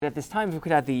At this time, if we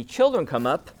could have the children come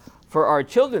up for our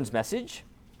children's message.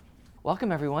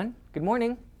 Welcome, everyone. Good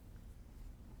morning.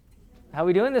 How are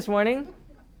we doing this morning?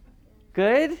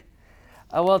 Good?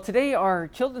 Well, today our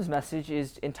children's message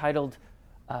is entitled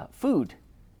Food.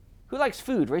 Who likes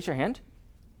food? Raise your hand.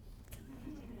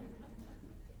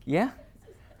 Yeah?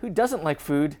 Who doesn't like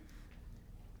food?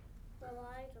 Well,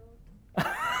 I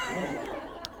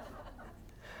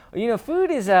don't.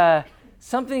 Food is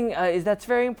something that's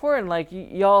very important. Like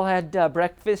y'all had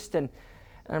breakfast, and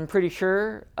I'm pretty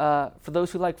sure for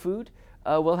those who like food,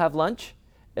 we'll have lunch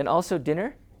and also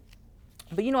dinner.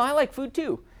 But I like food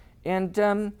too, and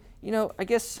I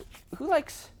guess who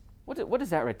likes what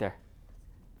is that right there?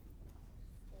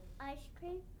 Ice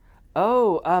cream?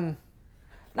 Oh,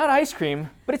 not ice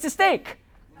cream, but it's a steak.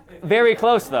 Very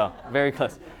close though. Very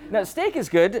close. Now steak is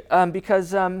good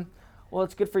because. Well,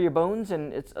 it's good for your bones,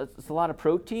 and it's a lot of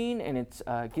protein, and it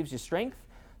gives you strength.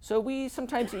 So we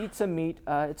sometimes eat some meat.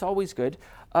 It's always good.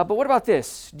 But what about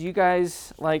this? Do you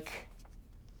guys like?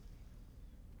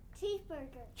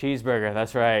 Cheeseburger. Cheeseburger,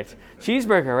 that's right.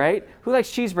 Cheeseburger, right? Who likes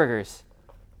cheeseburgers?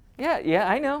 Yeah,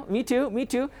 I know. Me too.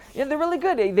 Yeah, they're really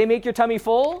good. They make your tummy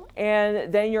full,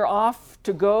 and then you're off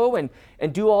to go and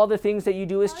do all the things that you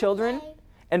do as children. Okay.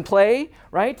 And play,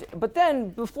 right? But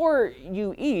then before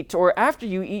you eat or after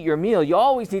you eat your meal, you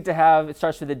always need to have, it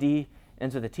starts with a D,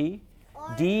 ends with a T.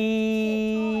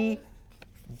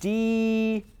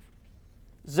 Dessert.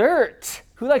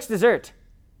 Who likes dessert?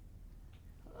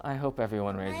 I hope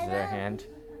everyone raises their hand.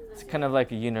 It's kind of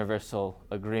like a universal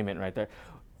agreement right there.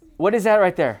 What is that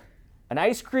right there? An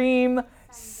ice cream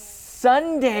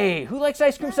sundae. Who likes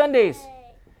ice cream sundaes?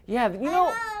 Yeah,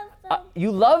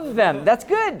 you love them. That's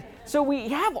good. So we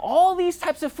have all these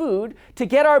types of food to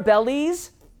get our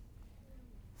bellies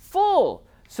full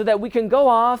so that we can go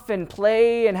off and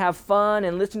play and have fun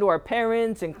and listen to our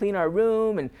parents and clean our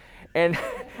room and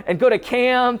go to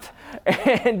camp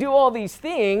and do all these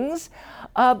things.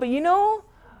 But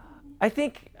I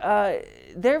think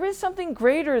there is something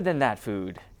greater than that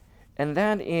food. And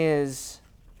that is,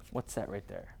 what's that right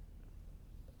there?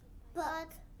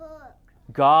 God's book.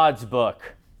 God's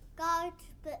book. God's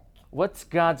book. What's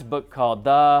God's book called?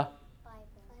 The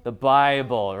Bible.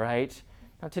 Bible, right?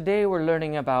 Now today we're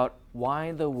learning about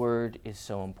why the Word is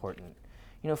so important.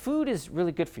 Food is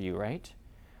really good for you, right?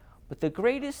 But the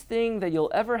greatest thing that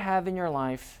you'll ever have in your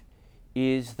life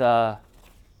is the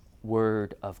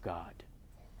Word of God.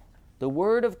 The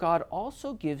Word of God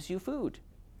also gives you food.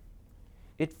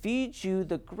 It feeds you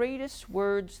the greatest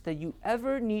words that you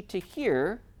ever need to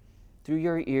hear through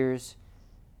your ears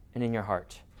and in your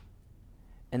heart.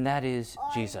 And that is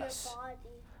Jesus. Your body.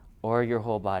 Or your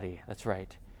whole body. That's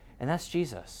right. And that's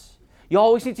Jesus. You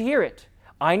always need to hear it.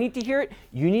 I need to hear it.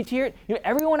 You need to hear it.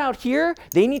 Everyone out here,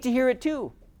 they need to hear it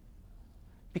too.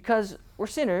 Because we're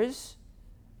sinners.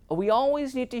 We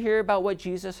always need to hear about what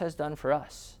Jesus has done for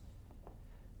us.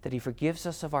 That he forgives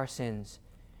us of our sins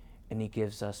and he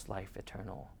gives us life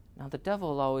eternal. Now the devil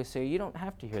will always say, you don't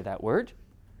have to hear that word.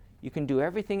 You can do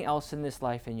everything else in this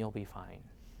life and you'll be fine.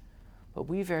 But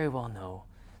we very well know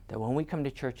that when we come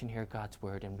to church and hear God's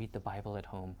word and read the Bible at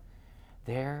home,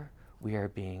 there we are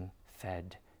being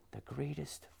fed the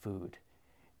greatest food,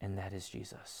 and that is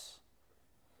Jesus.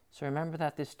 So remember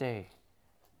that this day.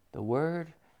 The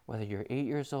word, whether you're 8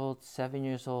 years old, 7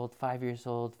 years old, 5 years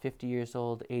old, 50 years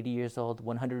old, 80 years old,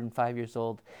 105 years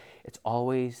old, it's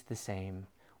always the same.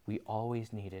 We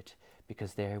always need it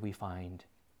because there we find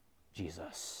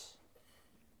Jesus.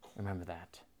 Remember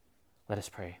that. Let us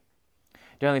pray.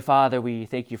 Dear Heavenly Father, we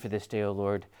thank you for this day, O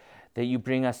Lord, that you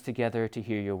bring us together to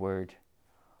hear your word.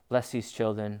 Bless these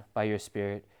children by your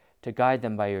Spirit, to guide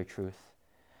them by your truth,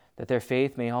 that their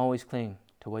faith may always cling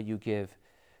to what you give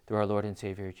through our Lord and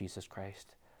Savior, Jesus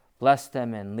Christ. Bless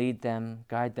them and lead them,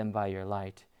 guide them by your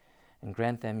light, and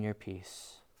grant them your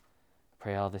peace. I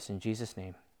pray all this in Jesus'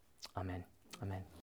 name. Amen. Amen.